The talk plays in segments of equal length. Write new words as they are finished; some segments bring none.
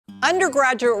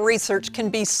Undergraduate research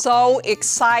can be so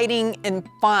exciting and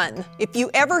fun. If you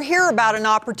ever hear about an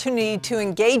opportunity to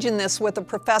engage in this with a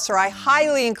professor, I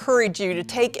highly encourage you to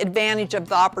take advantage of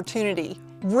the opportunity.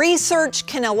 Research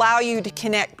can allow you to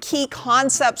connect key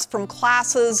concepts from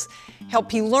classes,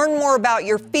 help you learn more about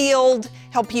your field,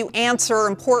 help you answer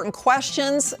important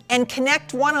questions, and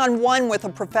connect one-on-one with a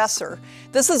professor.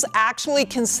 This is actually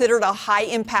considered a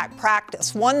high-impact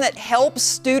practice, one that helps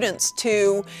students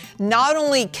to not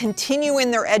only continue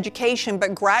in their education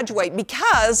but graduate,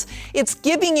 because it's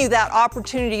giving you that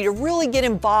opportunity to really get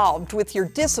involved with your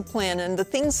discipline and the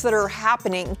things that are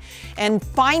happening and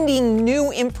finding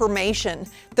new information.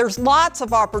 There's lots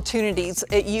of opportunities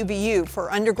at UVU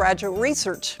for undergraduate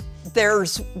research.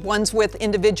 There's ones with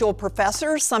individual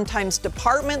professors, sometimes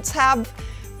departments have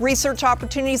research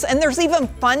opportunities, and there's even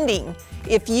funding.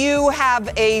 If you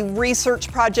have a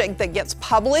research project that gets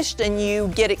published and you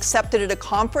get accepted at a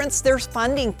conference, there's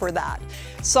funding for that.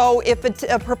 So if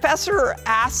a professor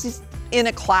asks in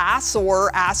a class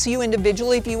or asks you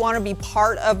individually if you want to be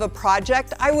part of a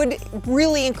project, I would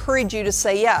really encourage you to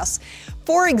say yes.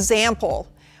 For example,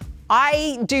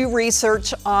 I do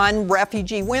research on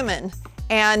refugee women,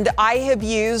 and I have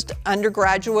used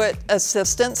undergraduate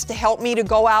assistants to help me to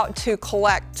go out to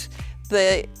collect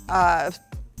the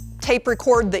tape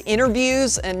record the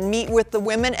interviews and meet with the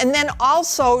women, and then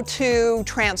also to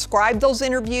transcribe those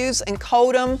interviews and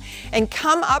code them and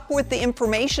come up with the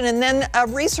information, and then a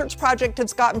research project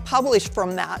has gotten published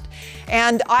from that.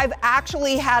 And I've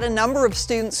actually had a number of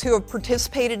students who have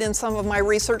participated in some of my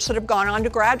research that have gone on to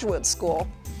graduate school.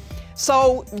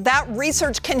 So that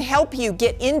research can help you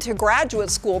get into graduate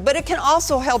school, but it can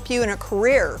also help you in a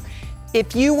career.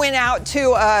 If you went out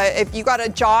to, if you got a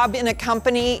job in a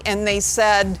company and they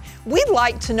said, we'd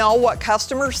like to know what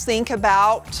customers think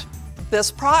about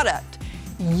this product,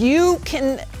 you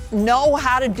can know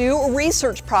how to do a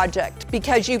research project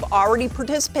because you've already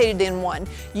participated in one.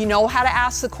 You know how to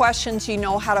ask the questions, you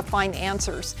know how to find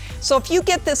answers. So if you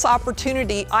get this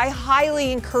opportunity, I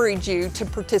highly encourage you to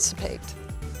participate.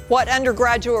 What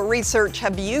undergraduate research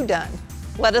have you done?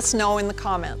 Let us know in the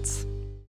comments.